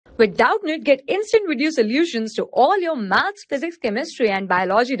With Doubtnut, get instant video solutions to all your maths, physics, chemistry, and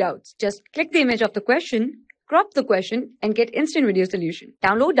biology doubts. Just click the image of the question, crop the question, and get instant video solution.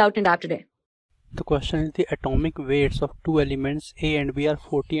 Download Doubtnut app today. The question is the atomic weights of two elements A and B are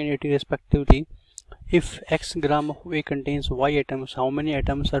 40 and 80 respectively. If x gram of A contains y atoms, how many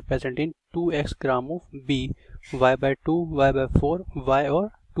atoms are present in 2x gram of B? Y by 2, y by 4, y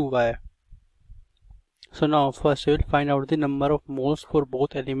or 2y? So now first we will find out the number of moles for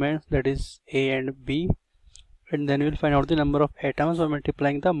both elements, that is A and B, and then we will find out the number of atoms by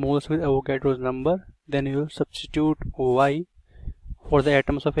multiplying the moles with Avogadro's number. Then we will substitute y for the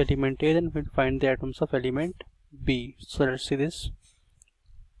atoms of element A, then we will find the atoms of element B. So let's see this.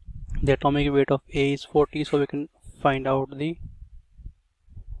 The atomic weight of A is 40, so we can find out the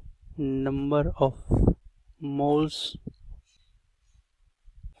number of moles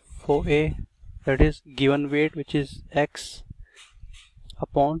for A, that is given weight, which is x,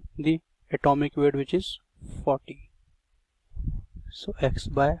 upon the atomic weight, which is 40. So x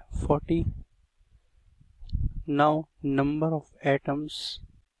by 40. Now number of atoms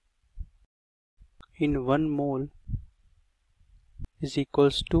in 1 mole is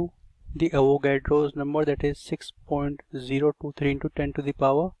equals to the Avogadro's number, that is 6.023 into 10 to the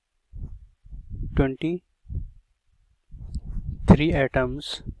power 23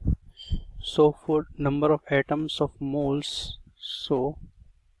 atoms. So for number of atoms of moles, so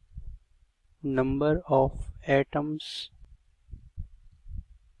number of atoms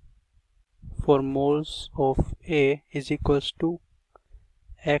for moles of A is equals to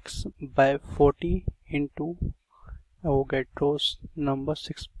x by 40 into Avogadro's number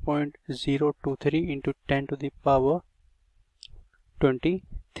 6.023 into 10 to the power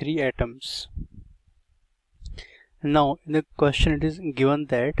 23 atoms. Now in the question it is given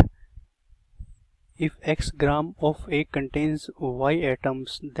that if x gram of A contains y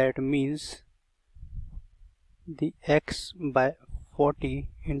atoms, that means the x by 40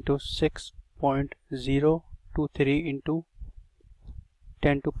 into 6.023 into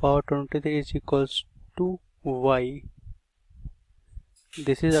 10 to power 23 is equals to y.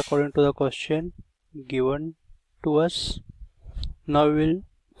 This is according to the question given to us. Now we will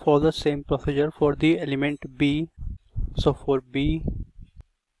follow the same procedure for the element B. So for B,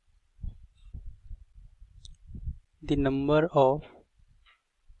 the number of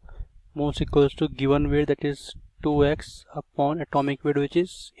moles equals to given weight, that is 2x upon atomic weight, which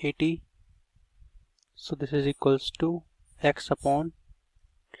is 80. So this is equals to x upon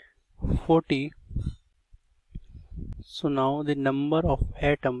 40. So now the number of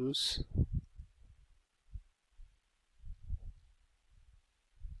atoms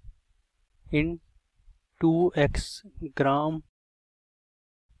in 2x gram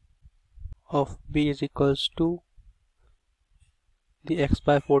of B is equals to the x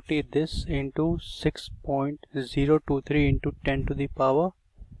by 40, this into 6.023 into 10 to the power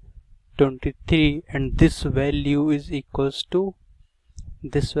 23, and this value is equals to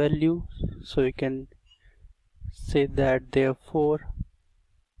this value. So we can say that therefore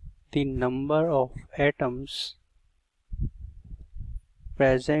the number of atoms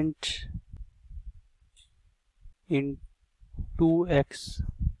present in 2x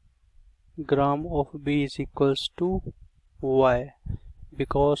gram of B is equals to y,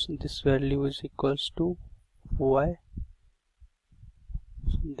 because this value is equals to y.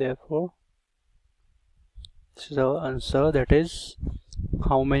 Therefore this is our answer, that is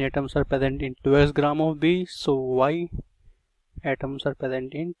how many atoms are present in 2x gram of B. So y atoms are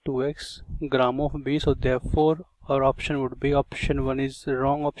present in 2x gram of B. So therefore our option would be option 1 is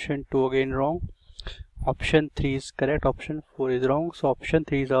wrong, option 2 again wrong, option 3 is correct, option 4 is wrong. So option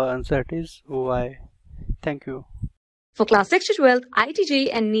 3 is our answer, it is y. Thank you. For class 6 to 12, IIT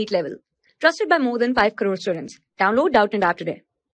JEE and NEET level. Trusted by more than 5 crore students. Download Doubtnut app today.